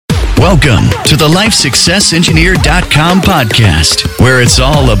Welcome to the LifeSuccessEngineer.com podcast, where it's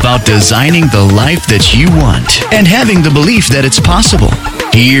all about designing the life that you want and having the belief that it's possible.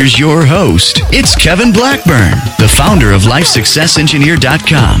 Here's your host. It's Kevin Blackburn, the founder of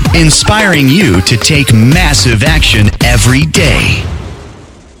LifeSuccessEngineer.com, inspiring you to take massive action every day.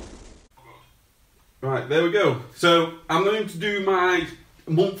 Right, there we go. So I'm going to do my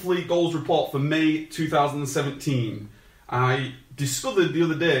monthly goals report for May 2017. I discovered the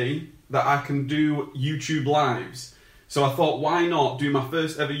other day that I can do YouTube lives. So I thought, why not do my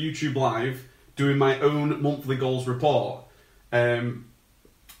first ever YouTube live doing my own monthly goals report? Now,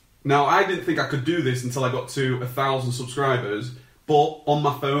 I didn't think I could do this until I got to 1,000 subscribers, but on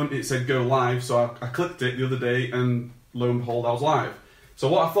my phone it said go live, so I clicked it the other day and lo and behold, I was live. So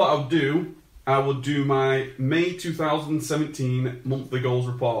what I thought I would do my May 2017 monthly goals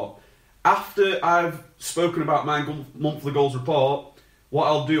report. After I've spoken about my monthly goals report, what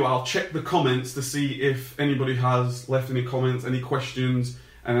I'll do, I'll check the comments to see if anybody has left any comments, any questions,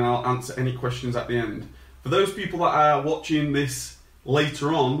 and then I'll answer any questions at the end. For those people that are watching this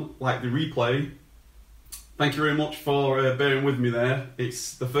later on, like the replay, thank you very much for bearing with me there.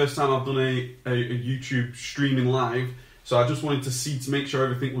 It's the first time I've done a YouTube streaming live, so I just wanted to make sure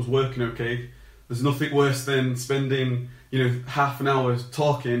everything was working okay. There's nothing worse than spending, half an hour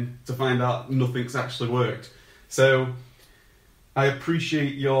talking to find out nothing's actually worked. So I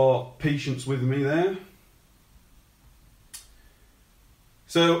appreciate your patience with me there.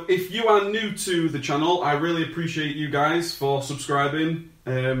 So if you are new to the channel, I really appreciate you guys for subscribing.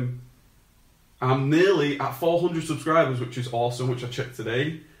 I'm nearly at 400 subscribers, which is awesome, which I checked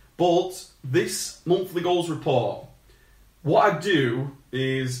today. But this monthly goals report, what I do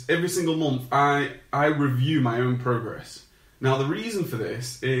is every single month I review my own progress. Now the reason for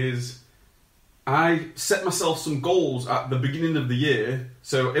this is I set myself some goals at the beginning of the year.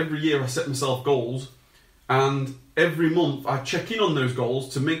 So every year I set myself goals, and every month I check in on those goals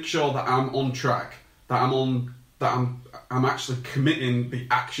to make sure that I'm on track, that I'm actually committing the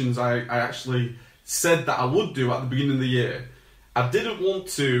actions I actually said that I would do at the beginning of the year. I didn't want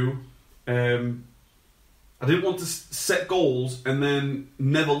to set goals and then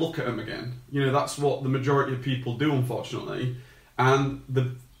never look at them again. That's what the majority of people do, unfortunately. And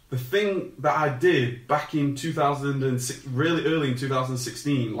the thing that I did back in 2006, really early in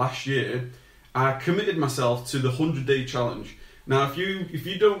 2016, last year, I committed myself to the 100-day challenge. Now, if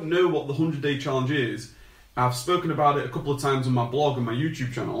you don't know what the 100-day challenge is, I've spoken about it a couple of times on my blog and my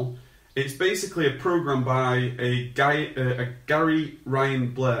YouTube channel. It's basically a program by a Gary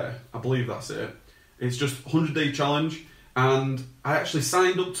Ryan Blair, I believe that's it. It's just 100-day challenge, and I actually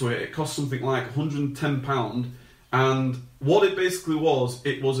signed up to it. It cost something like £110, and what it basically was,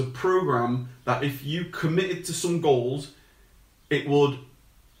 it was a program that if you committed to some goals, it would,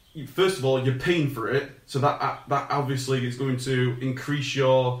 first of all, you're paying for it, so that obviously is going to increase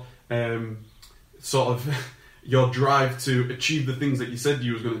your your drive to achieve the things that you said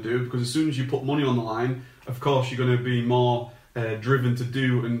you was going to do, because as soon as you put money on the line, of course you're going to be more driven to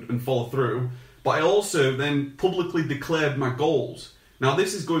do and follow through. But I also then publicly declared my goals. Now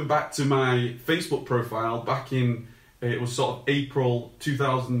this is going back to my Facebook profile back in, it was sort of April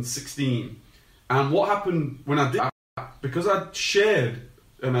 2016. And what happened when I did that, because I shared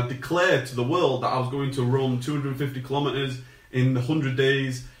and I declared to the world that I was going to run 250 kilometers in the 100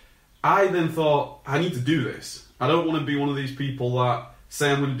 days, I then thought, I need to do this. I don't want to be one of these people that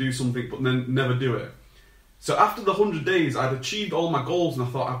say I'm going to do something but then never do it. So after the 100 days, I'd achieved all my goals, and I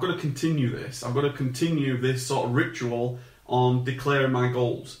thought, I've got to continue this. I've got to continue this sort of ritual on declaring my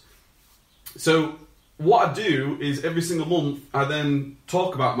goals. So what I do is every single month, I then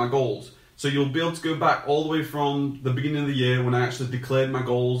talk about my goals. So you'll be able to go back all the way from the beginning of the year when I actually declared my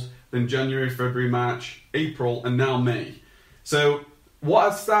goals, then January, February, March, April, and now May. So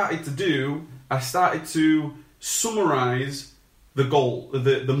what I started to do, I started to summarize the goal,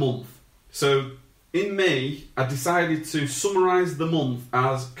 the month. So in May, I decided to summarize the month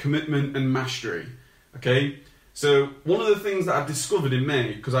as commitment and mastery. Okay? So one of the things that I discovered in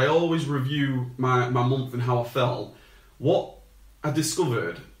May, because I always review my month and how I felt, what I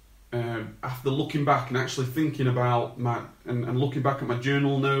discovered after looking back and actually thinking about and looking back at my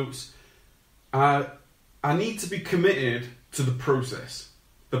journal notes, I need to be committed to the process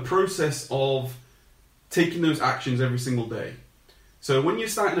of taking those actions every single day. So when you're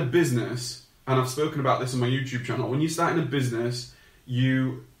starting a business, and I've spoken about this on my YouTube channel, when you're starting a business,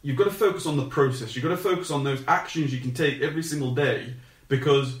 you've got to focus on the process. You've got to focus on those actions you can take every single day,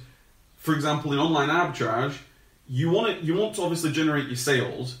 because, for example, in online arbitrage, you want to obviously generate your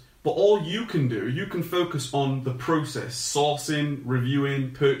sales, But all you can do, you can focus on the process, sourcing,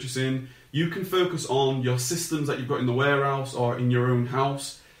 reviewing, purchasing. You can focus on your systems that you've got in the warehouse or in your own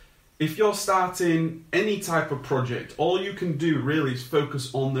house. If you're starting any type of project, all you can do really is focus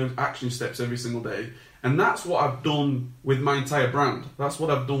on those action steps every single day. And that's what I've done with my entire brand. That's what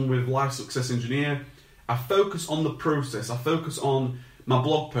I've done with Life Success Engineer. I focus on the process. I focus on my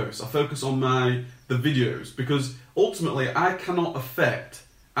blog posts. I focus on the videos, because ultimately I cannot affect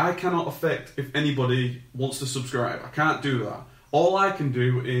if anybody wants to subscribe. I can't do that. All I can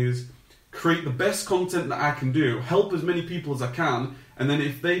do is create the best content that I can do, help as many people as I can, and then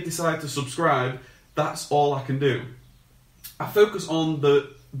if they decide to subscribe, that's all I can do. I focus on the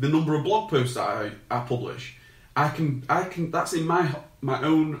number of blog posts that I publish. I can that's in my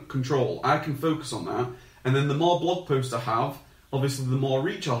own control. I can focus on that, and then the more blog posts I have, obviously the more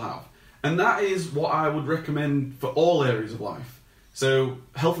reach I'll have. And that is what I would recommend for all areas of life. So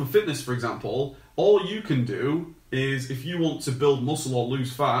health and fitness, for example, all you can do is, if you want to build muscle or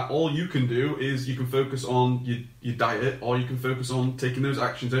lose fat, all you can do is you can focus on your diet, or you can focus on taking those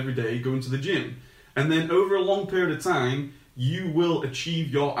actions every day, going to the gym. And then over a long period of time, you will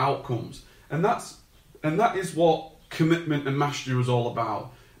achieve your outcomes. And that is what commitment and mastery was all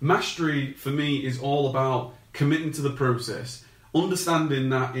about. Mastery for me is all about committing to the process, understanding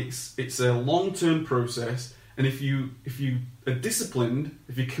that it's a long-term process, and if you are disciplined,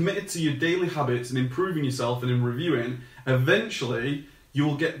 if you're committed to your daily habits and improving yourself and in reviewing, eventually you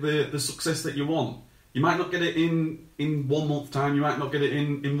will get the success that you want. You might not get it in 1 month's time, you might not get it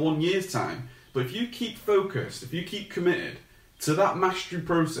in 1 year's time, but if you keep focused, if you keep committed to that mastery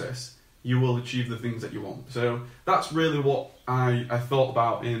process, you will achieve the things that you want. So that's really what I thought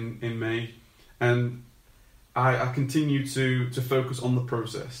about in May, and I continue to focus on the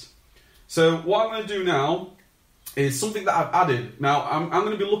process. So what I'm going to do now is something that I've added. Now, I'm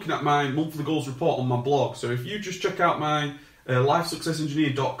going to be looking at my monthly goals report on my blog. So if you just check out my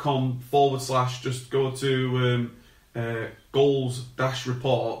lifesuccessengineer.com / just go to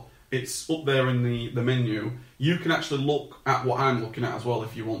goals-report, it's up there in the menu. You can actually look at what I'm looking at as well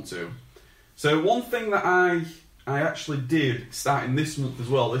if you want to. So one thing that I actually did starting this month as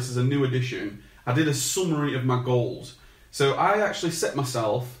well, this is a new edition, I did a summary of my goals. So I actually set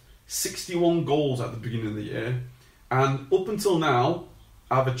myself 61 goals at the beginning of the year, and up until now,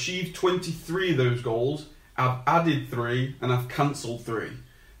 I've achieved 23 of those goals, I've added 3, and I've cancelled 3.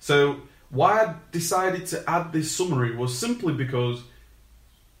 So why I decided to add this summary was simply because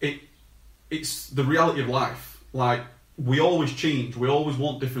it's the reality of life. Like, we always change, we always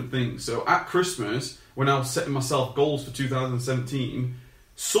want different things. So at Christmas, when I was setting myself goals for 2017,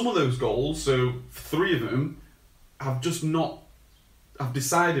 some of those goals, so 3 of them, I've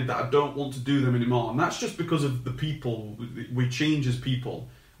decided that I don't want to do them anymore. And that's just because of the people. We change as people.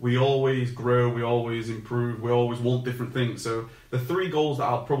 We always grow, we always improve, we always want different things. So the 3 goals that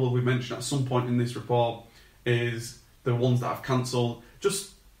I'll probably mention at some point in this report is the ones that I've cancelled.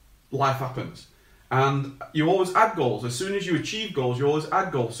 Just life happens. And you always add goals. As soon as you achieve goals, you always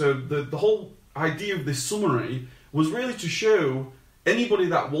add goals. So the whole idea of this summary was really to show anybody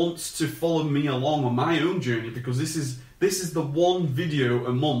that wants to follow me along on my own journey, because this is the one video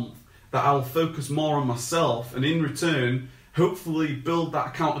a month that I'll focus more on myself, and in return, hopefully build that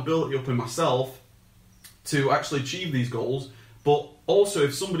accountability up in myself to actually achieve these goals. But also,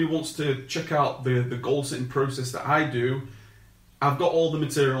 if somebody wants to check out the goal setting process that I do, I've got all the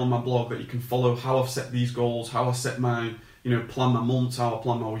material on my blog that you can follow, how I've set these goals, how I set my, plan my months, how I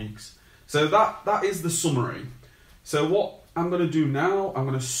plan my weeks. So that is the summary. So what I'm going to do now, I'm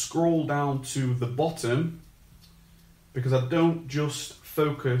going to scroll down to the bottom, because I don't just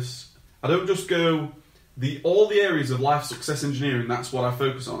go all the areas of life success engineering, that's what I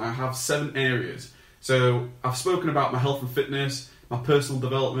focus on. I have 7 areas. So I've spoken about my health and fitness, my personal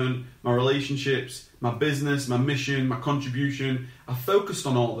development, my relationships, my business, my mission, my contribution. I focused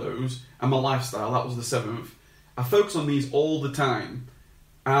on all those, and my lifestyle, that was the 7th. I focus on these all the time.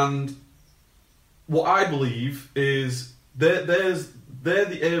 And what I believe is they're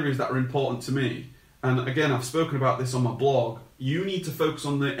the areas that are important to me. And again, I've spoken about this on my blog. You need to focus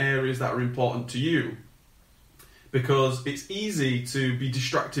on the areas that are important to you, because it's easy to be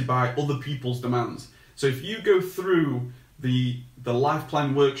distracted by other people's demands. So if you go through the life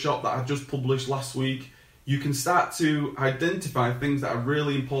plan workshop that I just published last week, you can start to identify things that are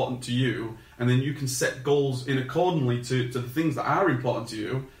really important to you, and then you can set goals in accordingly to the things that are important to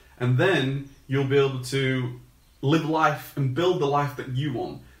you, and then you'll be able to live life and build the life that you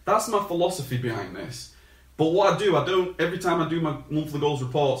want. That's my philosophy behind this. But what I don't, every time I do my monthly goals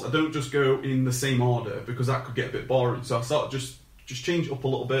reports, I don't just go in the same order, because that could get a bit boring. So I sort of just just change it up a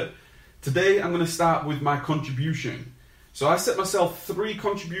little bit. Today, I'm going to start with my contribution. So I set myself 3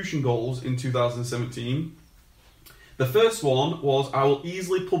 contribution goals in 2017. The first one was I will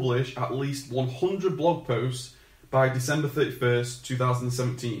easily publish at least 100 blog posts by December 31st,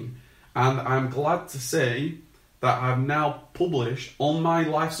 2017. And I'm glad to say that I've now published on my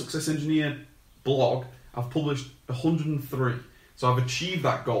Life Success Engineer blog, I've published 103. So I've achieved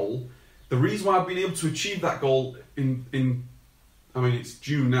that goal. The reason why I've been able to achieve that goal it's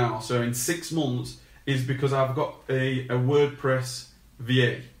June now, so in 6 months, is because I've got a WordPress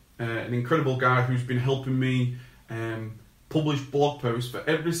VA, an incredible guy who's been helping me publish blog posts for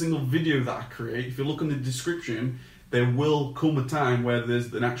every single video that I create. If you look in the description, there will come a time where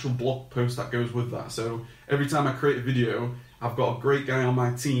there's an actual blog post that goes with that. So every time I create a video, I've got a great guy on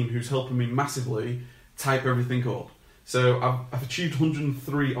my team who's helping me massively type everything up. So I've achieved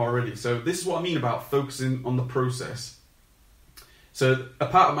 103 already. So this is what I mean about focusing on the process. So a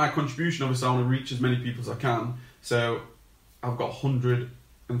part of my contribution, obviously, I want to reach as many people as I can. So I've got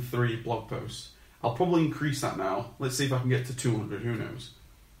 103 blog posts. I'll probably increase that now. Let's see if I can get to 200, who knows.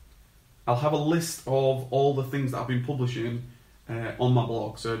 I'll have a list of all the things that I've been publishing on my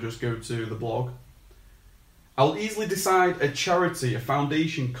blog. So just go to the blog. I'll easily decide a charity, a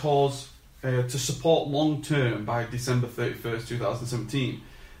foundation cause to support long term by December 31st, 2017.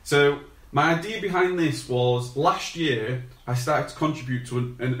 So my idea behind this was last year I started to contribute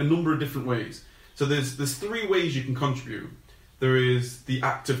to a number of different ways. So there's 3 ways you can contribute. There is the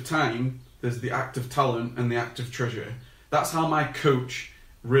act of time, there's the act of talent, and the act of treasure. That's how my coach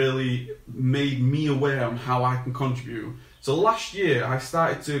really made me aware on how I can contribute. So last year I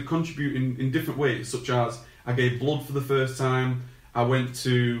started to contribute in different ways, such as I gave blood for the first time. I went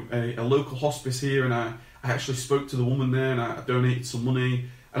to a local hospice here and I actually spoke to the woman there and I donated some money.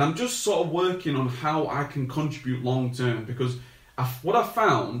 And I'm just sort of working on how I can contribute long term, because what I've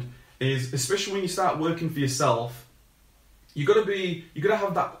found is, especially when you start working for yourself, you got to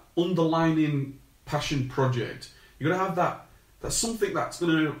have that underlining passion project. You got to have that's something that's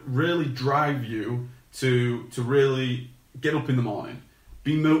going to really drive you to really get up in the morning,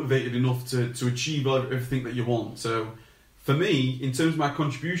 be motivated enough to achieve everything that you want. So for me, in terms of my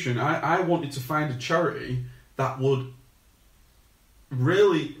contribution, I wanted to find a charity that would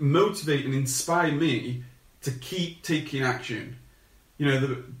really motivate and inspire me to keep taking action. You know,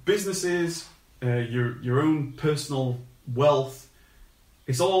 the businesses, your own personal wealth,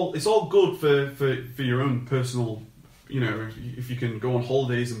 it's all good for your own personal, you know, if you can go on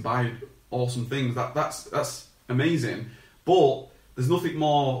holidays and buy awesome things, that's amazing. But there's nothing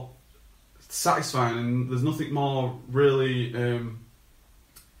more satisfying and there's nothing more really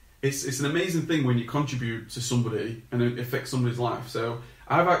it's an amazing thing when you contribute to somebody and it affects somebody's life. So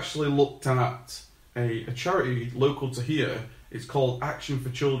I've actually looked at a charity local to here. It's called Action for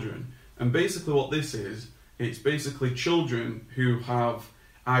Children. And basically what this is, it's basically children who have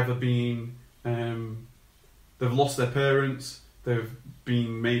either been, they've lost their parents, they've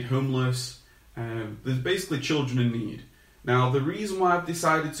been made homeless. There's basically children in need. Now, the reason why I've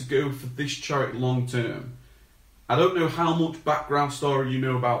decided to go for this charity long term, I don't know how much background story you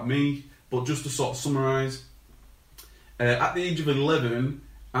know about me, but just to sort of summarise, at the age of 11,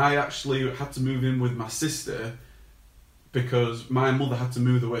 I actually had to move in with my sister because my mother had to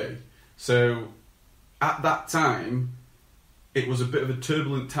move away. So at that time, it was a bit of a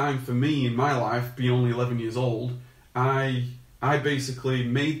turbulent time for me in my life, being only 11 years old. I basically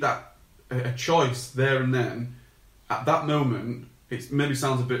made that a choice there and then. At that moment, it maybe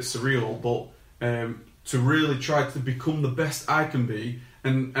sounds a bit surreal, but to really try to become the best I can be,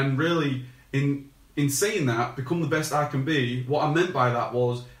 and really in saying that, become the best I can be, what I meant by that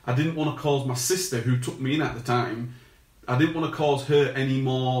was I didn't want to cause my sister, who took me in at the time, I didn't want to cause her any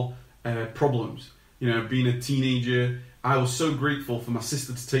more problems. You know, being a teenager, I was so grateful for my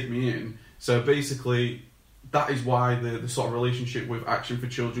sister to take me in. So basically, that is why the sort of relationship with Action for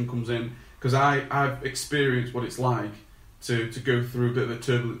Children comes in, because I've experienced what it's like to go through a bit of a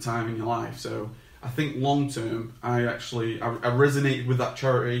turbulent time in your life. So I think long term, I resonated with that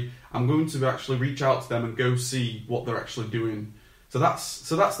charity. I'm going to actually reach out to them and go see what they're actually doing. So that's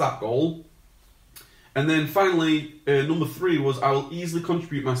that goal. And then finally, number 3 was I will easily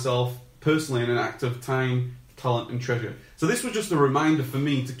contribute myself personally in an act of time, talent, and treasure. So this was just a reminder for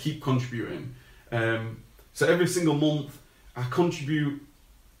me to keep contributing. So every single month, I contribute.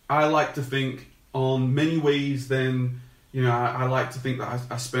 I like to think on many ways. Then, you know, I like to think that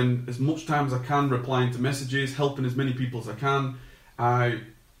I spend as much time as I can replying to messages, helping as many people as I can. I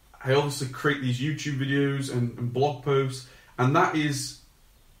obviously create these YouTube videos and blog posts, and that is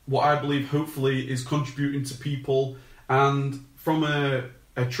what I believe hopefully is contributing to people. And from a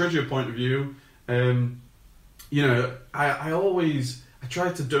treasure point of view, you know, I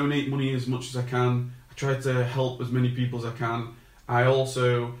try to donate money as much as I can. I try to help as many people as I can. I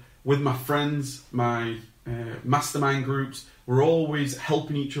also, with my friends, my mastermind groups, we're always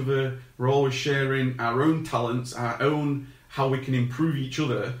helping each other. We're always sharing our own talents, our own how we can improve each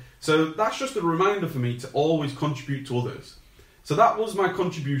other. So that's just a reminder for me to always contribute to others. So that was my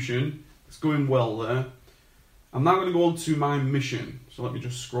contribution. It's going well there. I'm now going to go on to my mission. So let me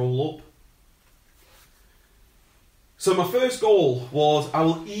just scroll up. So my first goal was I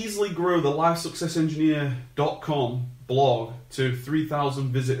will easily grow the LifeSuccessEngineer.com blog to 3,000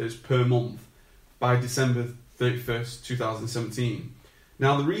 visitors per month by December 31st, 2017.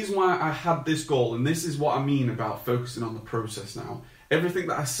 Now the reason why I had this goal, and this is what I mean about focusing on the process now. Everything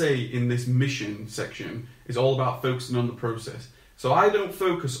that I say in this mission section is all about focusing on the process. So I do not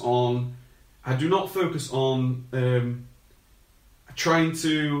focus on trying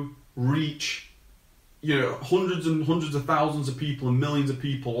to reach, you know, hundreds and hundreds of thousands of people and millions of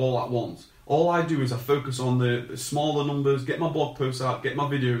people all at once. All I do is I focus on the smaller numbers, get my blog posts out, get my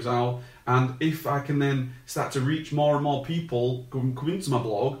videos out, and if I can then start to reach more and more people come into my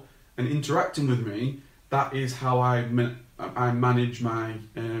blog and interacting with me, that is how I manage my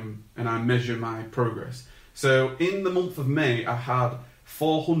and I measure my progress. So in the month of May, I had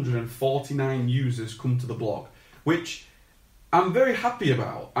 449 users come to the blog, which I'm very happy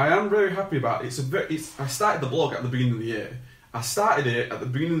about. I am very happy about. I started the blog at the beginning of the year. I started it at the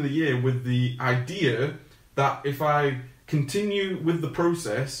beginning of the year with the idea that if I continue with the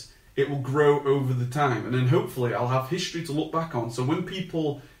process, it will grow over the time. And then hopefully I'll have history to look back on. So when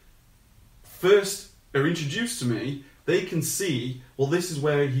people first are introduced to me, they can see, well, this is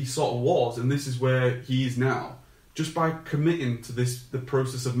where he sort of was and this is where he is now, just by committing to the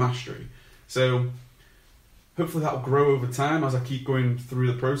process of mastery. So hopefully that will grow over time as I keep going through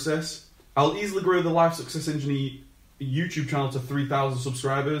the process. I'll easily grow the Life Success Engineer YouTube channel to 3,000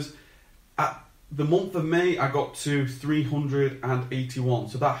 subscribers. At the month of May, I got to 381.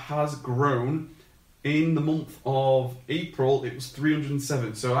 So that has grown. In the month of April, it was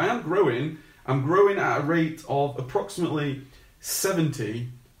 307. So I am growing. I'm growing at a rate of approximately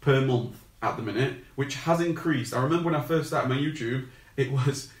 70 per month at the minute, which has increased. I remember when I first started my YouTube, it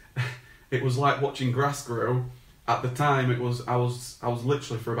was like watching grass grow. At the time, I was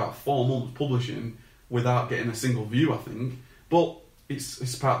literally for about 4 months publishing without getting a single view, I think. But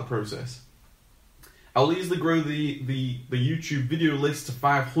it's part of the process. I'll easily grow the YouTube video list to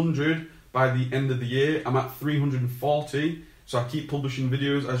 500 by the end of the year. I'm at 340, so I keep publishing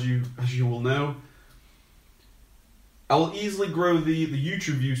videos, as you will know. I'll easily grow the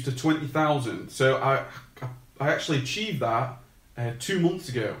YouTube views to 20,000. So I actually achieved that 2 months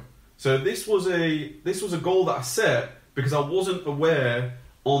ago. So this was a goal that I set because I wasn't aware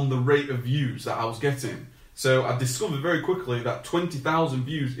on the rate of views that I was getting. So I discovered very quickly that 20,000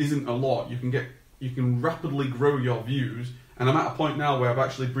 views isn't a lot. You can rapidly grow your views, and I'm at a point now where I've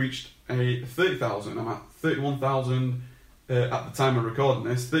actually breached a 30,000. I'm at 31,000 at the time of recording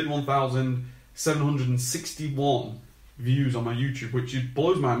this, 31,761 views on my YouTube, which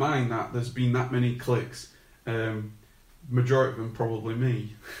blows my mind that there's been that many clicks. Majority of them probably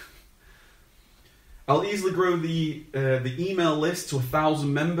me. I'll easily grow the email list to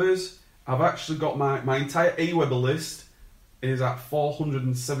 1,000 members. I've actually got my entire Aweber list is at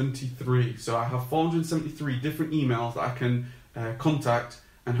 473. So I have 473 different emails that I can contact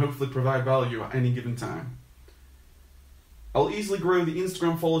and hopefully provide value at any given time. I'll easily grow the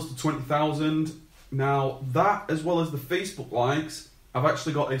Instagram followers to 20,000. Now that, as well as the Facebook likes, I've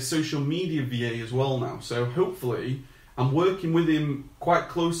actually got a social media VA as well now. So hopefully I'm working with him quite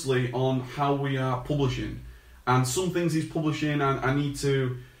closely on how we are publishing, and some things he's publishing, and I need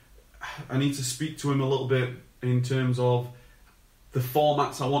to speak to him a little bit in terms of the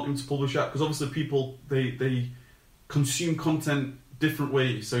formats I want him to publish at, because obviously people they consume content different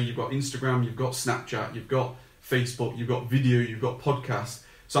ways. So you've got Instagram, you've got Snapchat, you've got Facebook, you've got video, you've got podcasts.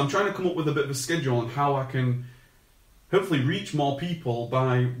 So I'm trying to come up with a bit of a schedule on how I can hopefully reach more people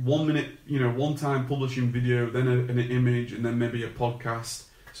by 1 minute, one time publishing video, then an image, and then maybe a podcast.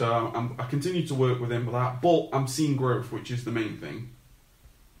 So I continue to work with him with that, but I'm seeing growth, which is the main thing.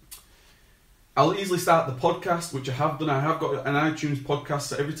 I'll easily start the podcast, which I have done. I have got an iTunes podcast,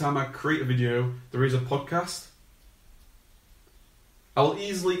 so every time I create a video, there is a podcast. I'll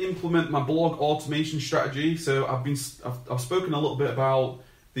easily implement my blog automation strategy. So I've spoken a little bit about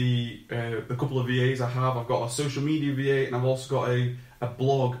the couple of VAs I have. I've got a social media VA, and I've also got a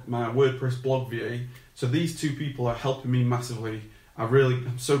blog, my WordPress blog VA. So these two people are helping me massively.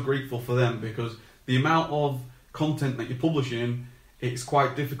 I'm so grateful for them, because the amount of content that you're publishing, it's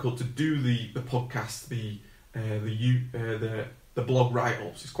quite difficult to do the podcast, the blog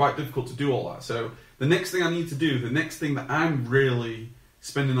write-ups. It's quite difficult to do all that. So the next thing I need to do, the next thing that I'm really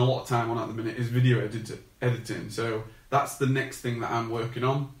spending a lot of time on at the minute is video editing. So that's the next thing that I'm working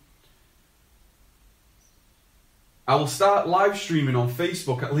on. I will start live streaming on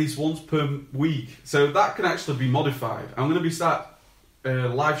Facebook at least once per week. So that can actually be modified. I'm going to start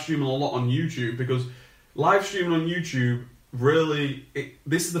live streaming a lot on YouTube, because live streaming on YouTube, really,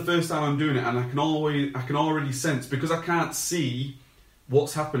 this is the first time I'm doing it, and I can already sense, because I can't see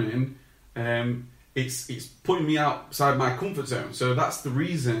what's happening, it's putting me outside my comfort zone. So that's the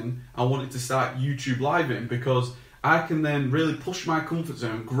reason I wanted to start YouTube Live in, because I can then really push my comfort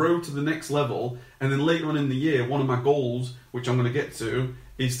zone, grow to the next level, and then later on in the year, one of my goals, which I'm going to get to,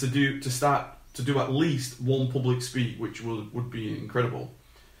 is to start to do at least one public speak, which would be incredible.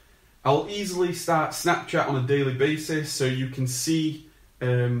 I'll easily start Snapchat on a daily basis, so you can see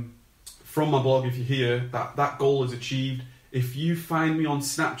from my blog, if you're here, that goal is achieved. If you find me on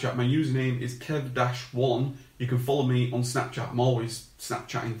Snapchat, my username is kev-1. You can follow me on Snapchat. I'm always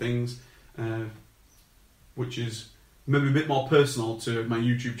Snapchatting things, which is maybe a bit more personal to my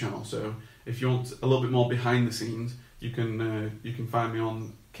YouTube channel. So if you want a little bit more behind the scenes, you can find me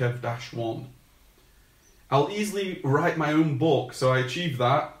on kev-1. I'll easily write my own book, so I achieved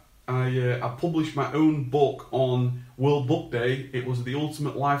that. I published my own book on World Book Day. It was the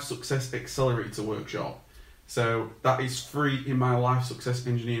Ultimate Life Success Accelerator Workshop. So that is free in my Life Success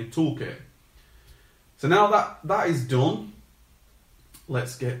Engineer Toolkit. So now that is done,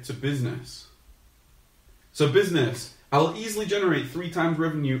 let's get to business. So business, I'll easily generate 3 times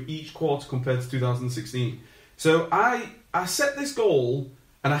revenue each quarter compared to 2016. So I set this goal,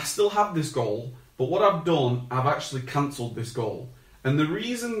 and I still have this goal, but what I've done, I've actually cancelled this goal. And the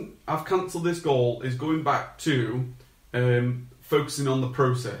reason I've cancelled this goal is going back to focusing on the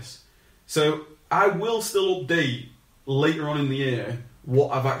process. So I will still update later on in the year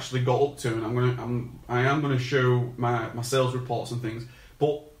what I've actually got up to, and I am going to show my sales reports and things.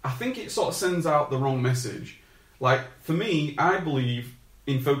 But I think it sort of sends out the wrong message. Like, for me, I believe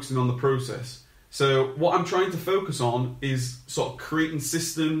in focusing on the process. So what I'm trying to focus on is sort of creating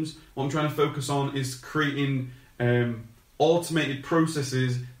systems. What I'm trying to focus on is creating automated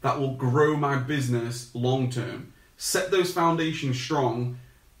processes that will grow my business long term. Set those foundations strong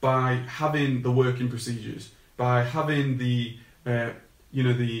by having the working procedures, by having the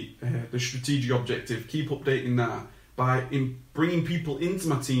strategic objective. Keep updating that by bringing people into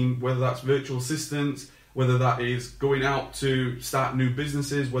my team, whether that's virtual assistants, whether that is going out to start new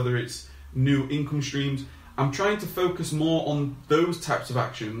businesses, whether it's new income streams. I'm trying to focus more on those types of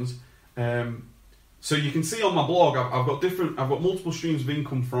actions. So you can see on my blog, I've got multiple streams of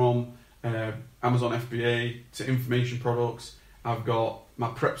income, from Amazon FBA to information products. I've got my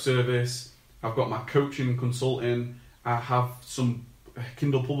prep service. I've got my coaching and consulting. I have some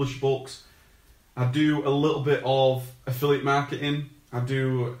Kindle published books. I do a little bit of affiliate marketing. I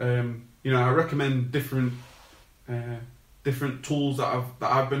do, I recommend different tools that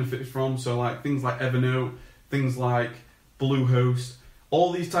I've benefited from. So like things like Evernote, things like Bluehost.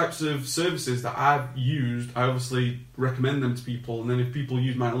 All these types of services that I've used, I obviously recommend them to people, and then if people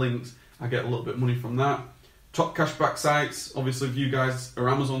use my links, I get a little bit of money from that. Top cashback sites, obviously if you guys are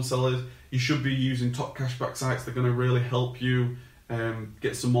Amazon sellers, you should be using top cashback sites. They're going to really help you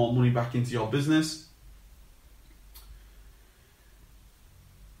get some more money back into your business.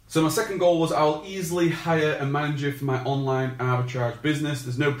 So my second goal was I'll easily hire a manager for my online arbitrage business.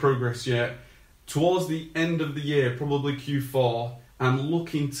 There's no progress yet. Towards the end of the year, probably Q4, I'm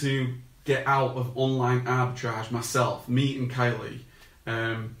looking to get out of online arbitrage myself, me and Kylie.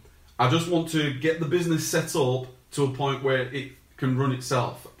 I just want to get the business set up to a point where it can run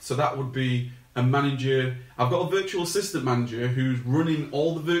itself. So that would be a manager. I've got a virtual assistant manager who's running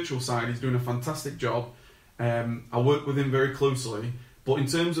all the virtual side. He's doing a fantastic job. I work with him very closely. But in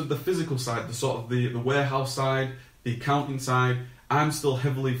terms of the physical side, the sort of the warehouse side, the accounting side, I'm still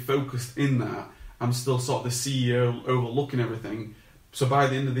heavily focused in that. I'm still sort of the CEO overlooking everything. So by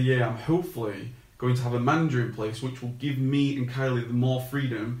the end of the year, I'm hopefully going to have a manager in place, which will give me and Kylie the more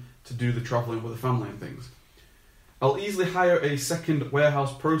freedom to do the travelling with the family and things. I'll easily hire a second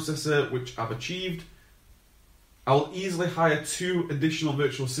warehouse processor, which I've achieved. I'll easily hire 2 additional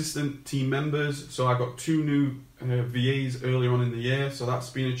virtual assistant team members. So I got 2 new VAs earlier on in the year, so that's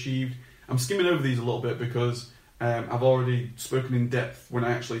been achieved. I'm skimming over these a little bit because I've already spoken in depth when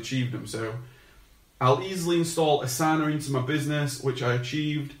I actually achieved them. So I'll easily install Asana into my business, which I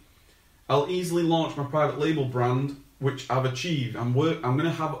achieved. I'll easily launch my private label brand, which I've achieved. I'm going to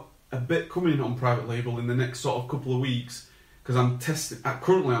have a bit coming on private label in the next sort of couple of weeks, because I'm testing.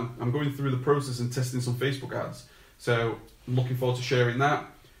 Currently, I'm going through the process and testing some Facebook ads. So I'm looking forward to sharing that.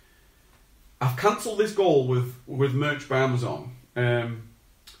 I've cancelled this goal with Merch by Amazon.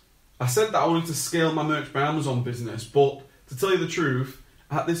 I said that I wanted to scale my Merch by Amazon business, but to tell you the truth,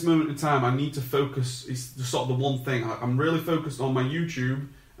 at this moment in time, I need to focus. It's just sort of the one thing. I'm really focused on my YouTube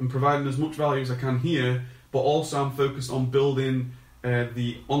and providing as much value as I can here, but also I'm focused on building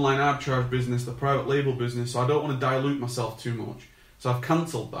the online arbitrage business, the private label business, so I don't want to dilute myself too much. So I've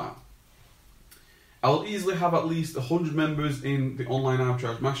cancelled that. I'll easily have at least 100 members in the online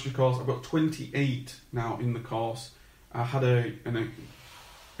arbitrage mastery course. I've got 28 now in the course. I had a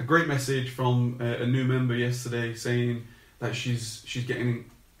great message from a new member yesterday saying that she's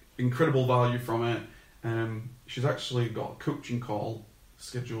getting incredible value from it. She's actually got a coaching call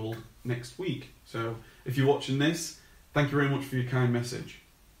scheduled next week. So if you're watching this, thank you very much for your kind message.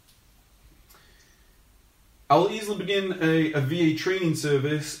 I'll easily begin a VA training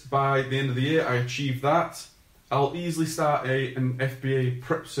service by the end of the year. I achieved that. I'll easily start an FBA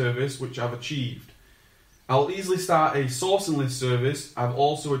prep service, which I've achieved. I'll easily start a sourcing list service. I've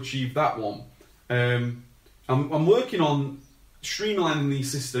also achieved that one. I'm working on streamlining these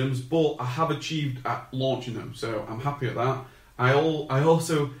systems, but I have achieved at launching them, so I'm happy at that. I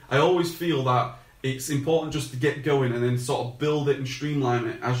always feel that it's important just to get going and then sort of build it and streamline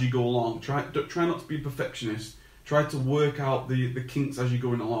it as you go along. Try not to be a perfectionist. Try to work out the kinks as you're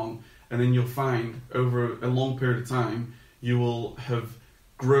going along, and then you'll find over a long period of time you will have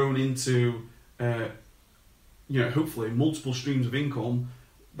grown into, hopefully multiple streams of income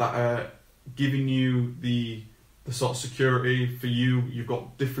that are giving you the sort of security for you. You've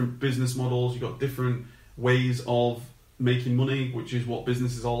got different business models. You've got different ways of making money, which is what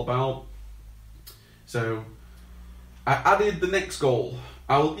business is all about. So I added the next goal.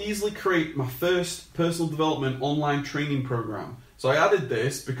 I will easily create my first personal development online training program. So I added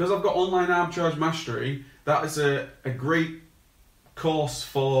this because I've got online arbitrage mastery. That is a great course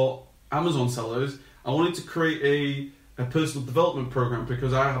for Amazon sellers. I wanted to create a personal development program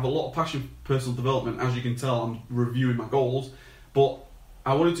because I have a lot of passion for personal development. As you can tell, I'm reviewing my goals. But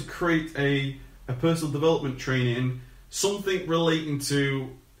I wanted to create a personal development training, something relating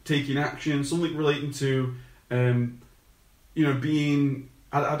to taking action, something relating to, being.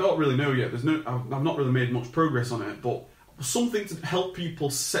 I don't really know yet. I've not really made much progress on it, but something to help people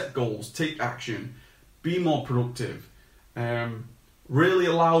set goals, take action, be more productive, really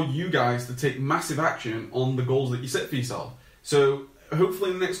allow you guys to take massive action on the goals that you set for yourself. So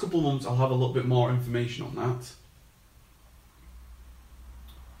hopefully in the next couple of months, I'll have a little bit more information on that.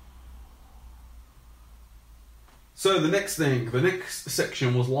 So the next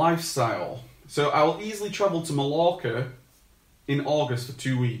section was lifestyle. So I will easily travel to Mallorca in August for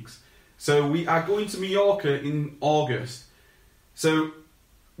 2 weeks. So we are going to Mallorca in August. So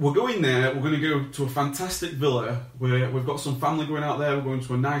we're going there. We're going to go to a fantastic villa where we've got some family going out there. We're going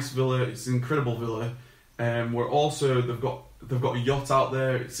to a nice villa. It's an incredible villa. We're also they've got a yacht out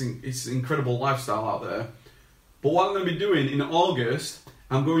there. It's an incredible lifestyle out there. But what I'm going to be doing in August,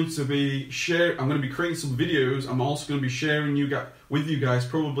 I'm going to be creating some videos. I'm also going to be sharing with you guys,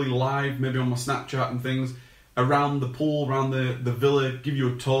 probably live, maybe on my Snapchat and things, around the pool, around the villa, give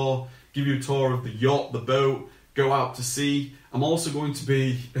you a tour of the yacht, the boat, go out to sea. I'm also going to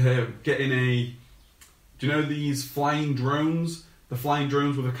be getting do you know these flying drones? The flying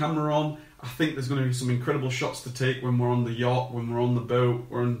drones with a camera on. I think there's going to be some incredible shots to take when we're on the yacht, when we're on the boat,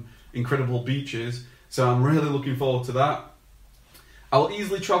 we're on incredible beaches. So I'm really looking forward to that. I'll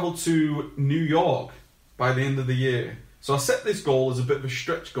easily travel to New York by the end of the year. So I set this goal as a bit of a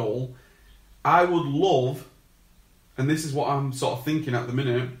stretch goal. I would love, and this is what I'm sort of thinking at the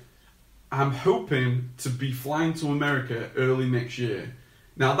minute, I'm hoping to be flying to America early next year.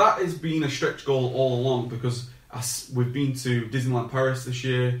 Now that has been a stretch goal all along because we've been to Disneyland Paris this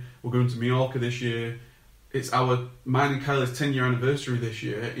year, we're going to Mallorca this year. It's mine and Kylie's 10-year anniversary this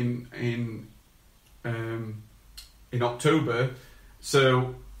year in October.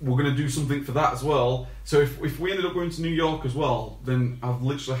 So we're going to do something for that as well. So if we ended up going to New York as well, then I've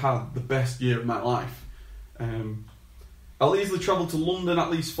literally had the best year of my life. I'll easily travel to London at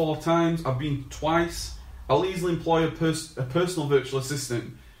least 4 times. I've been twice. I'll easily employ a personal virtual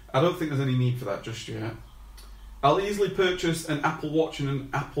assistant. I don't think there's any need for that just yet. I'll easily purchase an Apple Watch and an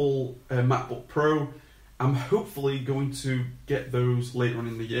Apple MacBook Pro. I'm hopefully going to get those later on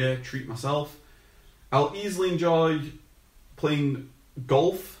in the year, treat myself. I'll easily enjoy playing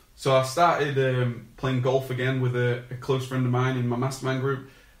golf. So I started playing golf again with a close friend of mine in my mastermind group.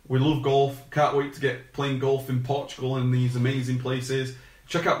 We love golf. Can't wait to get playing golf in Portugal and these amazing places.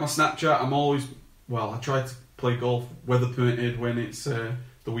 check out my Snapchat. I try to play golf, weather permitted, when it's the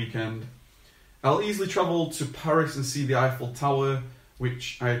weekend. I'll easily travel to Paris and see the Eiffel Tower,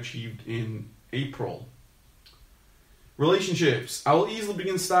 which I achieved in April. Relationships. I will easily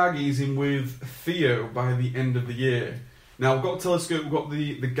begin stargazing with Theo by the end of the year. Now, we've got a telescope, we've got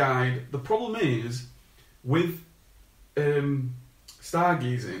the guide. The problem is, with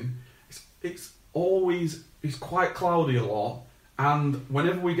stargazing, it's quite cloudy a lot, and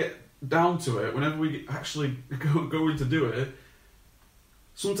whenever we get down to it, whenever we actually go in to do it,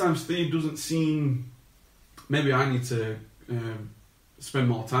 sometimes Theo doesn't seem... Maybe I need to spend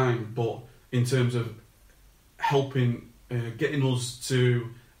more time, but in terms of helping, getting us to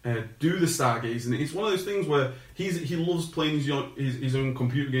do the stargazing, it's one of those things where he loves playing his own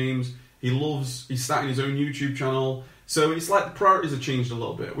computer games. He's starting his own YouTube channel, so it's like the priorities have changed a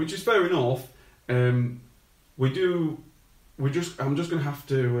little bit, which is fair enough. I'm just going to have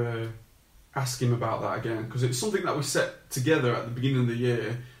to ask him about that again, because it's something that we set together at the beginning of the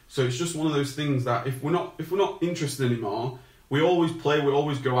year. So it's just one of those things that if we're not interested anymore, we always play, we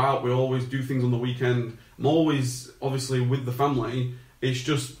always go out, we always do things on the weekend. I'm always obviously with the family. It's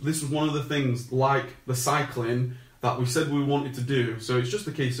just, this is one of the things, like the cycling, that we said we wanted to do. So it's just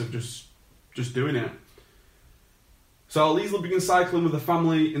a case of just doing it. So I'll easily begin cycling with the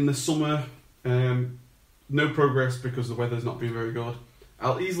family in the summer. No progress because the weather's not been very good.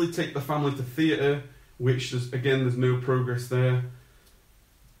 I'll easily take the family to theatre, which there's no progress there.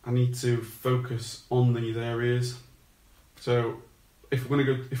 I need to focus on these areas. So if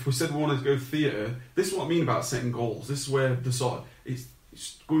we said we wanted to go theatre, this is what I mean about setting goals. This is where it's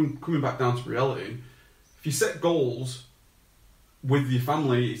coming back down to reality. If you set goals with your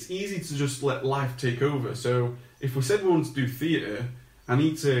family, it's easy to just let life take over. So if we said we wanted to do theatre, I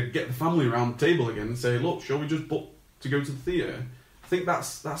need to get the family around the table again and say, look, shall we just book to go to the theatre? I think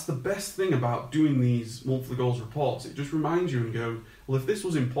that's the best thing about doing these monthly goals reports. It just reminds you and go, well, if this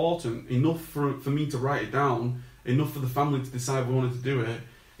was important enough for me to write it down, enough for the family to decide we wanted to do it,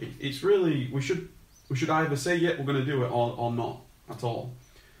 it's really, we should either say, yeah, we're going to do it, or not at all.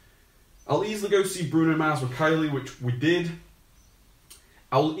 I'll easily go see Bruno Mars with Kylie, which we did.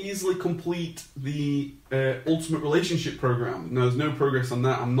 I'll easily complete the Ultimate Relationship Program. Now, there's no progress on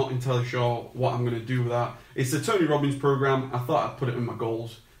that. I'm not entirely sure what I'm going to do with that. It's the Tony Robbins program. I thought I'd put it in my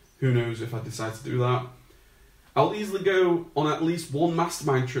goals. Who knows if I decide to do that. I'll easily go on at least one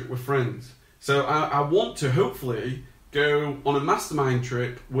mastermind trip with friends. So I want to hopefully go on a mastermind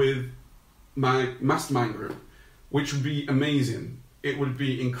trip with my mastermind group, which would be amazing. It would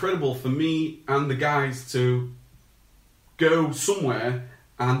be incredible for me and the guys to go somewhere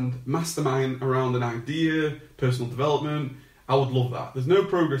and mastermind around an idea, personal development. I would love that. There's no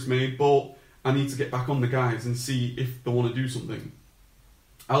progress made, but I need to get back on the guys and see if they want to do something.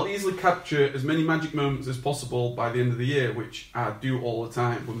 I'll easily capture as many magic moments as possible by the end of the year, which I do all the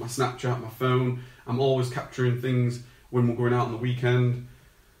time with my Snapchat, my phone. I'm always capturing things when we're going out on the weekend.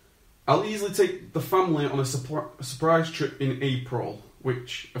 I'll easily take the family on a surprise trip in April,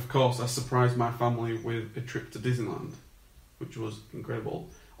 which, of course, I surprised my family with a trip to Disneyland, which was incredible.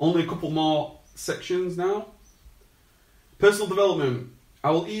 Only a couple more sections now. Personal development.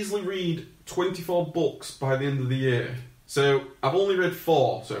 I will easily read 24 books by the end of the year. So I've only read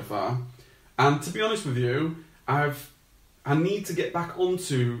 4 so far, and to be honest with you, I need to get back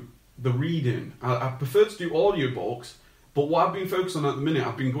onto the reading. I prefer to do audiobooks, but what I've been focused on at the minute,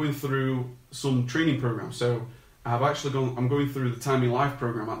 I've been going through some training programs. So I'm going through the Time in Life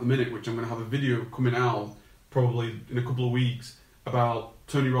program at the minute, which I'm going to have a video coming out probably in a couple of weeks about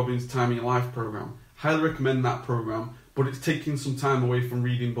Tony Robbins' Time in Your Life program. Highly recommend that program, but it's taking some time away from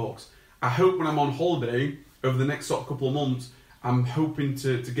reading books. I hope when I'm on holiday over the next sort of couple of months, I'm hoping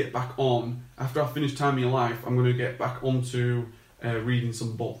to get back on. After I finish Time in Your Life, I'm going to get back onto reading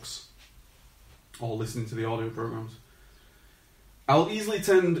some books or listening to the audio programs. I'll easily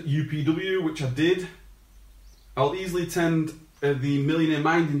attend UPW, which I did. I'll easily attend the Millionaire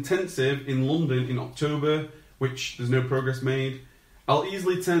Mind Intensive in London in October, which there's no progress made. I'll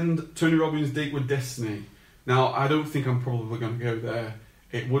easily attend Tony Robbins' Date with Destiny. Now, I don't think I'm probably going to go there.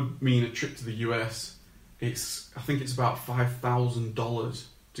 It would mean a trip to the US. I think it's about $5,000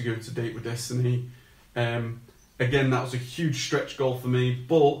 to go to Date with Destiny. Again, that was a huge stretch goal for me,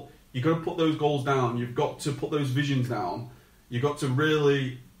 but you've got to put those goals down. You've got to put those visions down. You've got to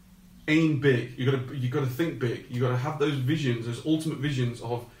really aim big. You've got to think big. You've got to have those visions, those ultimate visions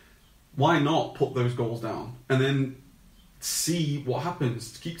of why not put those goals down and then see what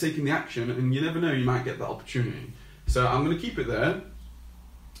happens. Keep taking the action, and you never know, you might get that opportunity. So I'm going to keep it there.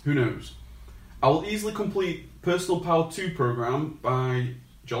 Who knows? I will easily complete Personal Power 2 program by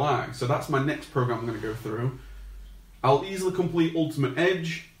July. So that's my next program I'm going to go through. I'll easily complete Ultimate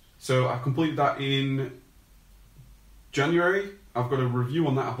Edge. So I completed that in January. I've got a review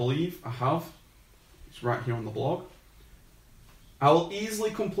on that, I believe. I have. It's right here on the blog. I will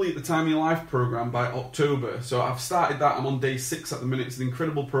easily complete the Time in Your Life program by October. So I've started that. I'm on day 6 at the minute. It's an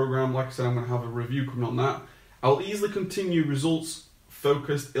incredible program. Like I said, I'm going to have a review coming on that. I'll easily continue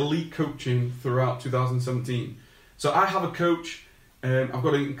results-focused elite coaching throughout 2017. So I have a coach. I've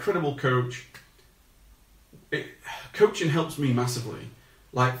got an incredible coach. Coaching helps me massively.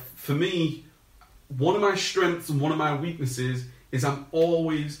 Like, for me, one of my strengths and one of my weaknesses is I'm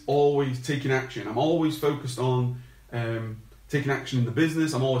always taking action. I'm always focused on taking action in the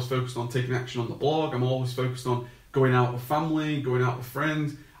business. I'm always focused on taking action on the blog. I'm always focused on going out with family, going out with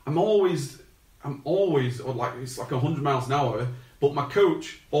friends. I'm always like, it's like 100 miles an hour, but my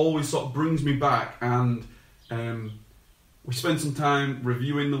coach always sort of brings me back, and we spend some time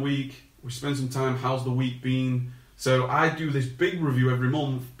reviewing the week. We spend some time, how's the week been? So I do this big review every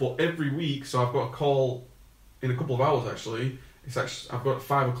month, but every week, so I've got a call in a couple of hours actually. I've got at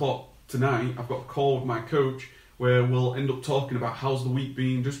 5 o'clock tonight, I've got a call with my coach where we'll end up talking about how's the week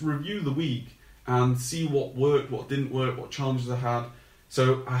been, just review the week and see what worked, what didn't work, what challenges I had.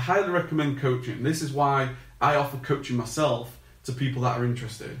 So I highly recommend coaching. This is why I offer coaching myself to people that are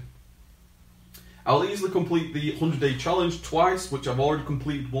interested. I'll easily complete the 100-day challenge twice, which I've already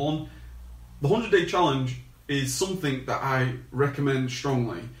completed one. The 100-day challenge is something that I recommend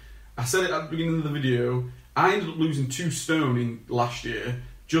strongly. I said it at the beginning of the video. I ended up losing 2 stone in last year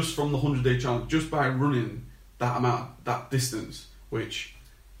just from the 100-day challenge, just by running that amount, that distance, which,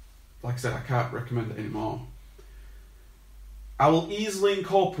 like I said, I can't recommend it anymore. I will easily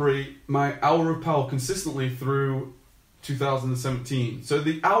incorporate my hour of power consistently through 2017. So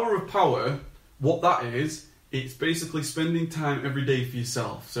the hour of power, what that is, it's basically spending time every day for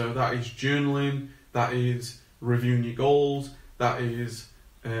yourself. So that is journaling, that is reviewing your goals, that is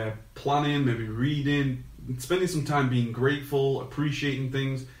planning, maybe reading, spending some time being grateful, appreciating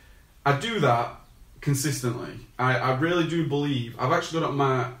things. I do that consistently. I really do believe, I've actually got it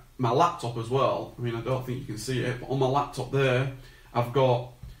on my laptop as well. I mean, I don't think you can see it, but on my laptop there, I've got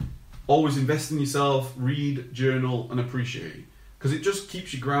always invest in yourself, read, journal, and appreciate. Because it just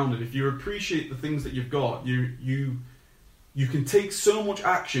keeps you grounded. If you appreciate the things that you've got, you can take so much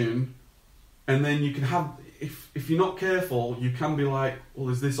action, and then you can have, if you're not careful, you can be like, well,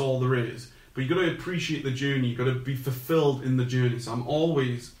 is this all there is? But you've got to appreciate the journey. You've got to be fulfilled in the journey. So I'm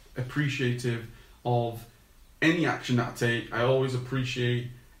always appreciative of any action that I take. I always appreciate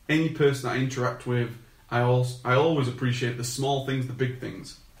any person I interact with. I always appreciate the small things, the big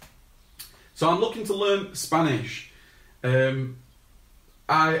things. So I'm looking to learn Spanish. I've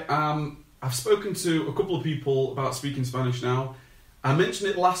spoken to a couple of people about speaking Spanish now. I mentioned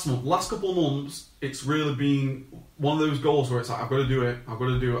it last month. Last couple of months, it's really been one of those goals where it's like, I've got to do it, I've got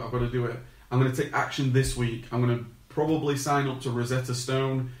to do it, I've got to do it. I'm going to take action this week. I'm going to probably sign up to Rosetta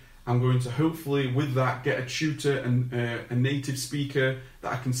Stone. I'm going to hopefully, with that, get a tutor and a native speaker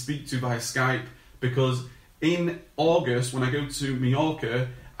that I can speak to via Skype. Because in August, when I go to Mallorca,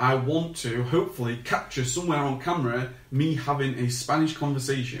 I want to hopefully capture somewhere on camera me having a Spanish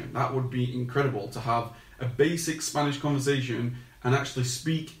conversation. That would be incredible, to have a basic Spanish conversation and actually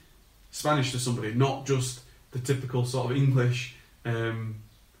speak Spanish to somebody, not just the typical sort of English,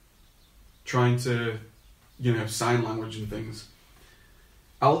 trying to, sign language and things.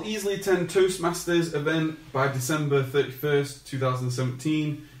 I'll easily attend Toastmasters event by December 31st,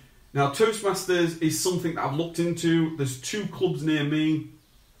 2017. Now, Toastmasters is something that I've looked into. There's 2 clubs near me.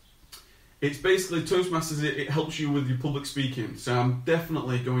 It's basically Toastmasters, it helps you with your public speaking. So I'm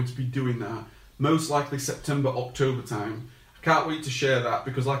definitely going to be doing that. Most likely September, October time. I can't wait to share that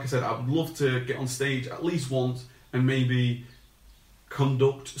because, like I said, I would love to get on stage at least once and maybe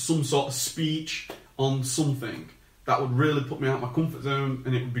conduct some sort of speech on something. That would really put me out of my comfort zone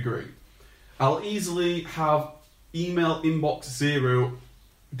and it would be great. I'll easily have email inbox 0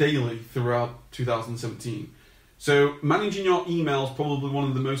 daily throughout 2017. So managing your email is probably one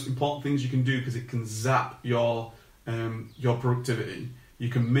of the most important things you can do because it can zap your productivity. You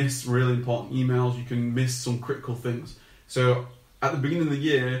can miss really important emails. You can miss some critical things. So at the beginning of the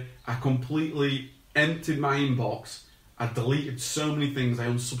year, I completely emptied my inbox. I deleted so many things. I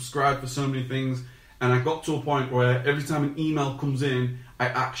unsubscribed for so many things. And I got to a point where every time an email comes in, I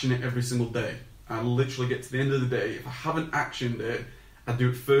action it every single day. I literally get to the end of the day. If I haven't actioned it, I do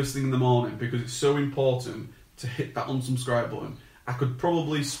it first thing in the morning because it's so important to hit that unsubscribe button. I could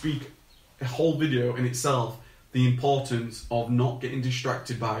probably speak a whole video in itself, the importance of not getting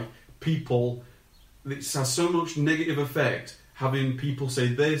distracted by people. It has so much negative effect having people say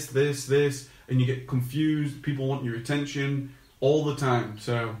this, and you get confused. People want your attention all the time.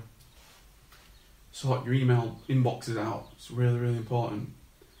 So sort your email inboxes out. It's really, really important.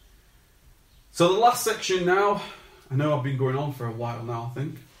 So the last section now, I know I've been going on for a while now, I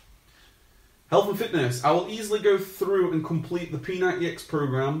think. Health and fitness. I will easily go through and complete the P90X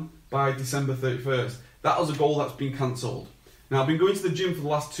program by December 31st. That was a goal that's been cancelled. Now, I've been going to the gym for the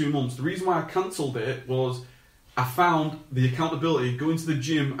last 2 months. The reason why I cancelled it was I found the accountability, going to the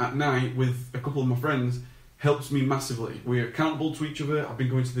gym at night with a couple of my friends, helps me massively. We're accountable to each other. I've been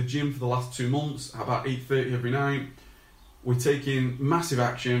going to the gym for the last 2 months, about 8:30 every night. We're taking massive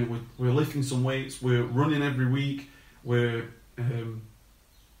action. We're lifting some weights. We're running every week. You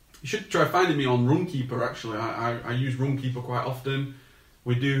should try finding me on Runkeeper, actually. I use Runkeeper quite often.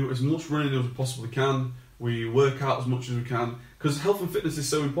 We do as much running as we possibly can. We work out as much as we can, because health and fitness is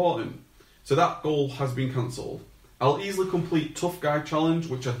so important. So that goal has been cancelled. I'll easily complete Tough Guy Challenge,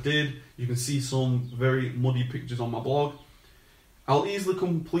 which I did. You can see some very muddy pictures on my blog. I'll easily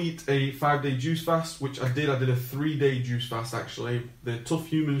complete a 5-day juice fast, which I did. I did a 3-day juice fast, actually. The Tough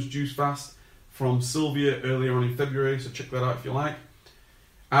Humans juice fast from Sylvia earlier on in February, so check that out if you like.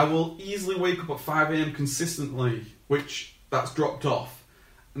 I will easily wake up at 5 a.m. consistently, which that's dropped off.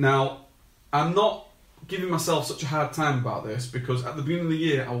 Now, I'm not giving myself such a hard time about this, because at the beginning of the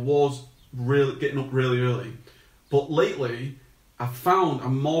year I was really getting up really early, but lately I've found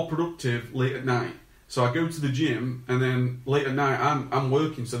I'm more productive late at night. So I go to the gym, and then late at night I'm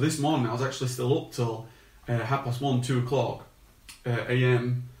working. So this morning I was actually still up till 1:30, 2 o'clock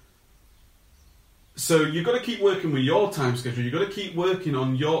a.m. So you've got to keep working with your time schedule. You've got to keep working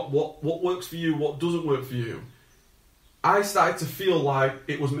on your what works for you, what doesn't work for you. I started to feel like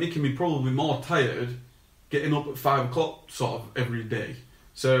it was making me probably more tired getting up at 5 o'clock sort of every day.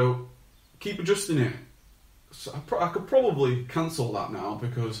 So keep adjusting it. So I could probably cancel that now,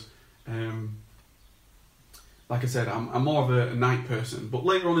 because like I said, I'm more of a night person. But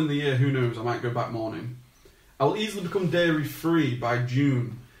later on in the year, who knows, I might go back morning. I'll easily become dairy free by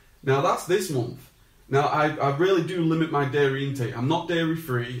June. Now that's this month. Now I really do limit my dairy intake. I'm not dairy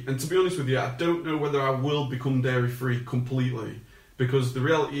free, and to be honest with you, I don't know whether I will become dairy free completely, because the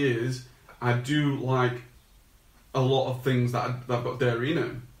reality is I do like a lot of things that have got dairy in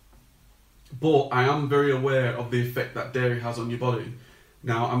it. But I am very aware of the effect that dairy has on your body.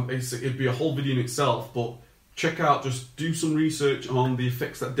 Now, it'd be a whole video in itself, but check out, just do some research on the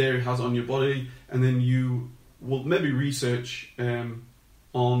effects that dairy has on your body, and then you will maybe research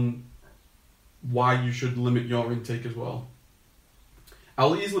on why you should limit your intake as well.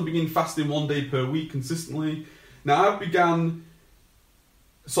 I'll easily begin fasting 1 day per week consistently. Now, I've begun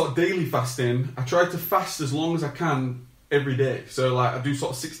sort of daily fasting. I try to fast as long as I can every day. So like I do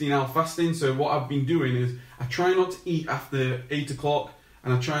sort of 16-hour fasting. So what I've been doing is I try not to eat after 8 o'clock,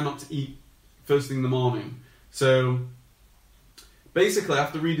 and I try not to eat first thing in the morning. So basically,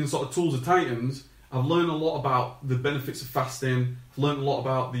 after reading sort of Tools of Titans, I've learned a lot about the benefits of fasting. I've learned a lot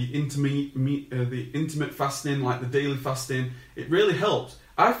about the intimate fasting, like the daily fasting. It really helps.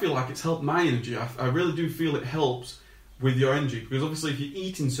 I feel like it's helped my energy. I really do feel it helps with your energy, because obviously if you're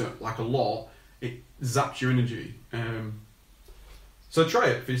eating like a lot, it zaps your energy. So try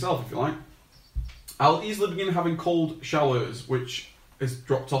it for yourself if you like. I'll easily begin having cold showers, which has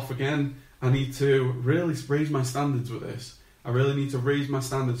dropped off again. I need to really raise my standards with this. I really need to raise my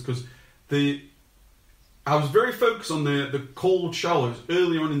standards, because I was very focused on the cold showers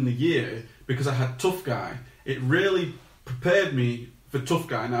early on in the year because I had Tough Guy. It really prepared me for Tough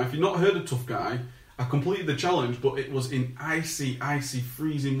Guy. Now, if you've not heard of Tough Guy, I completed the challenge, but it was in icy,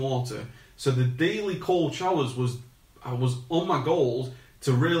 freezing water. So the daily cold showers I was on my goals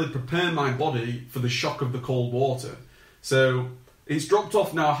to really prepare my body for the shock of the cold water. So it's dropped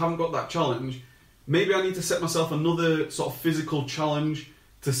off now. I haven't got that challenge. Maybe I need to set myself another sort of physical challenge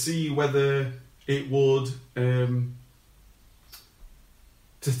to see whether it would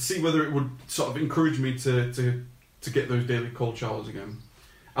sort of encourage me to get those daily cold showers again.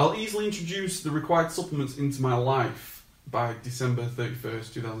 I'll easily introduce the required supplements into my life by December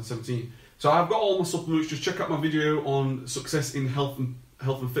 31st, 2017. So I've got all my supplements. Just check out my video on success in health and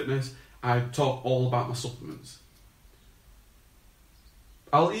fitness. I talk all about my supplements.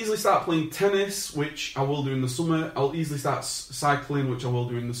 I'll easily start playing tennis, which I will do in the summer. I'll easily start cycling, which I will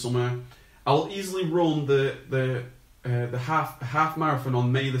do in the summer. I'll easily run the half marathon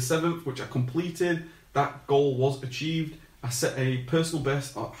on May the 7th, which I completed. That goal was achieved. I set a personal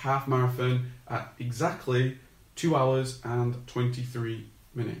best at half marathon at exactly 2 hours and 23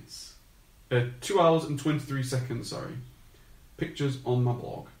 minutes. 2 hours and 23 seconds, sorry. Pictures on my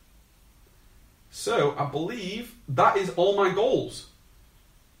blog. So I believe that is all my goals.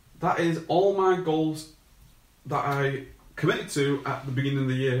 That is all my goals that I committed to at the beginning of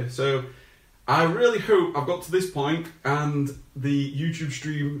the year. So I really hope I've got to this point and the YouTube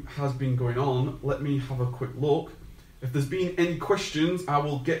stream has been going on. Let me have a quick look. If there's been any questions, I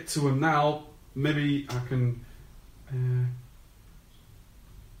will get to them now. Maybe I can...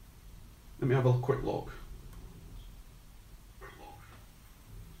 let me have a quick look.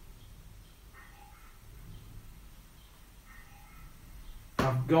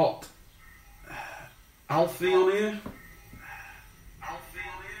 I've got Alfie on here.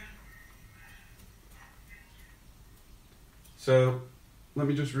 So, let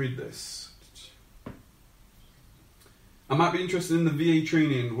me just read this. I might be interested in the VA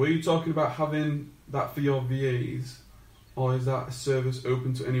training. Were you talking about having that for your VAs? Or is that a service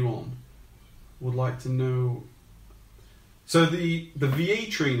open to anyone? Would like to know. So the VA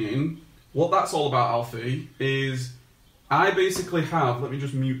training, what that's all about, Alfie, is I basically have, let me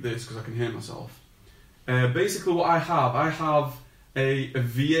just mute this because I can hear myself. Basically what I have a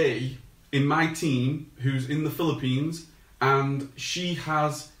VA in my team who's in the Philippines, and she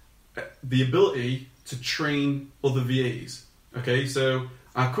has the ability to train other VAs. Okay, so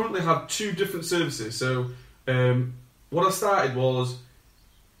I currently have 2 different services. So what I started was,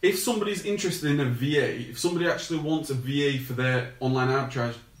 if somebody's interested in a VA, if somebody actually wants a VA for their online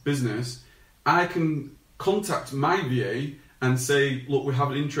arbitrage business, I can contact my VA and say, look, we have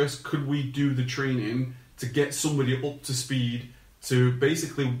an interest, could we do the training to get somebody up to speed to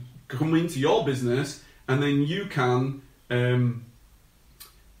basically come into your business, and then you can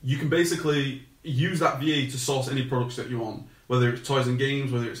basically use that VA to source any products that you want, whether it's toys and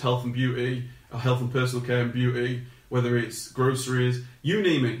games, whether it's health and beauty, or health and personal care and beauty, whether it's groceries, you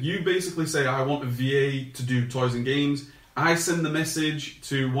name it. You basically say, I want a VA to do toys and games. I send the message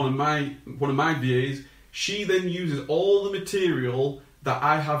to one of my VAs. She then uses all the material that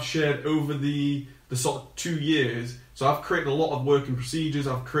I have shared over the sort of 2 years. So I've created a lot of working procedures.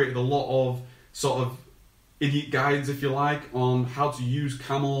 I've created a lot of sort of idiot guides, if you like, on how to use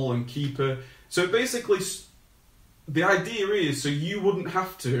Camel and Keeper. So basically, the idea is so you wouldn't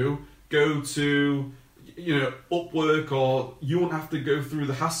have to go to, Upwork, or you won't have to go through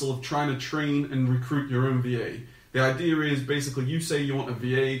the hassle of trying to train and recruit your own VA. The idea is basically you say you want a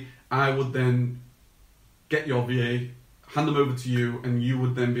VA, I would then get your VA, hand them over to you, and you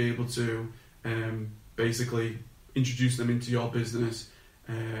would then be able to basically introduce them into your business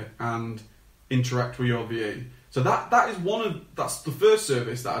and interact with your VA. So that's the first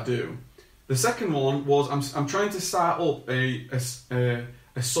service that I do. The second one was I'm trying to start up a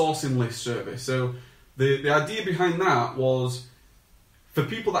sourcing list service. So the idea behind that was for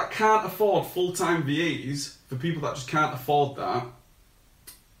people that can't afford full-time VAs, for people that just can't afford that,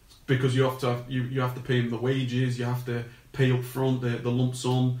 because you have to pay them the wages, you have to pay up front the lump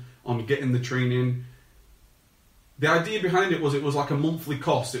sum on getting the training. The idea behind it was like a monthly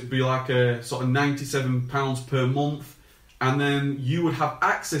cost. It would be like a sort of £97 per month, and then you would have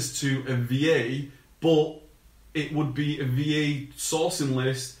access to a VA, but it would be a VA sourcing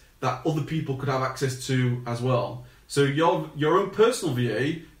list that other people could have access to as well. So your own personal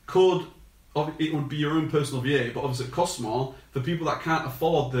VA it would be your own personal VA, but obviously it costs more. For people that can't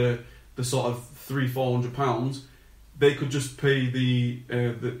afford the sort of £300-400, they could just pay the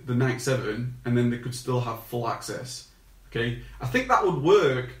 97, and then they could still have full access. Okay, I think that would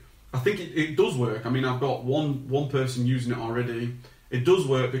work. I think it does work. I mean, I've got one person using it already. It does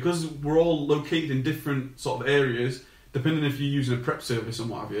work because we're all located in different sort of areas, depending if you're using a prep service and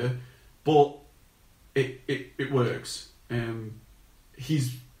what have you. But it works.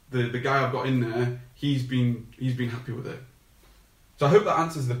 He's the guy I've got in there. He's been happy with it. So I hope that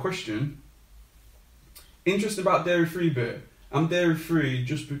answers the question. Interested about dairy-free bit. I'm dairy-free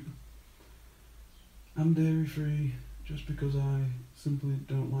just because I simply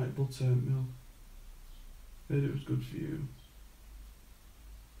don't like butter and milk. Heard it was good for you.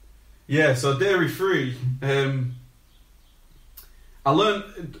 Yeah, so dairy-free. I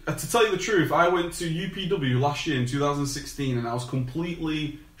learned, to tell you the truth, I went to UPW last year in 2016, and I was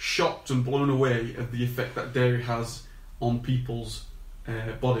completely shocked and blown away at the effect that dairy has on people's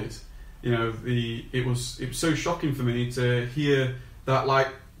bodies. It was so shocking for me to hear that, like,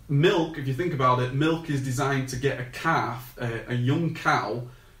 milk, if you think about it, milk is designed to get a calf, a young cow,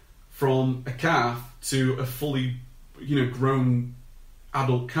 from a calf to a fully, grown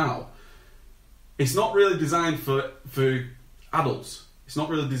adult cow. It's not really designed for adults. It's not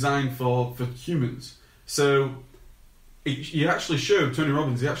really designed for humans. So he actually showed, Tony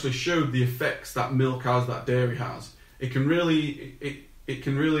Robbins, he actually showed the effects that milk has, that dairy has. It can really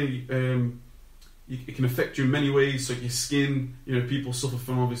it can affect you in many ways. So your skin, people suffer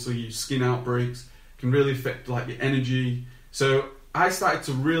from obviously your skin outbreaks. It can really affect like your energy. So I started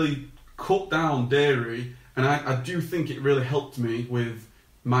to really cut down dairy, and I do think it really helped me with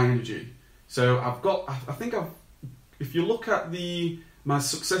my energy. So if you look at my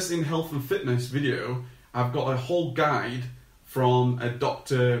Success in Health and Fitness video, I've got a whole guide from a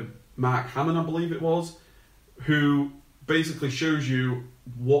Dr. Mark Hammond, I believe it was, who basically shows you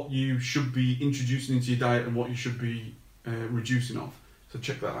what you should be introducing into your diet and what you should be reducing of. So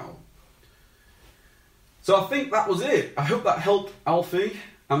check that out. So I think that was it. I hope that helped, Alfie.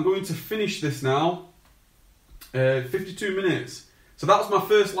 I'm going to finish this now. 52 minutes. So that was my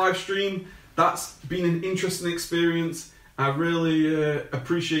first live stream. That's been an interesting experience. I really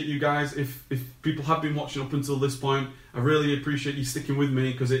appreciate you guys. If people have been watching up until this point, I really appreciate you sticking with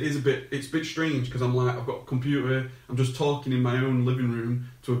me, because it's a bit strange, because I've got a computer, I'm just talking in my own living room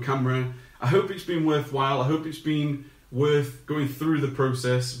to a camera. I hope it's been worthwhile. I hope it's been worth going through the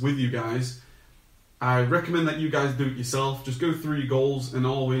process with you guys. I recommend that you guys do it yourself. Just go through your goals and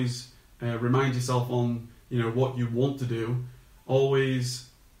always remind yourself on what you want to do. Always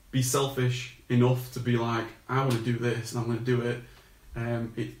be selfish enough to be like, I want to do this and I'm going to do it.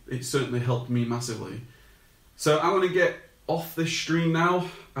 It certainly helped me massively. So I'm going to get off this stream now.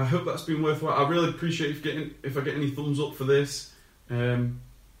 I hope that's been worthwhile. I really appreciate if I get any thumbs up for this.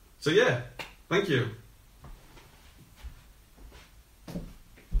 So yeah, thank you.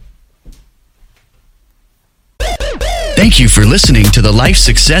 Thank you for listening to the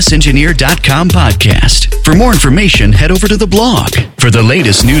LifeSuccessEngineer.com podcast. For more information, head over to the blog. For the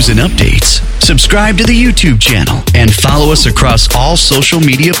latest news and updates, subscribe to the YouTube channel and follow us across all social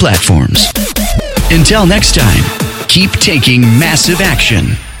media platforms. Until next time, keep taking massive action.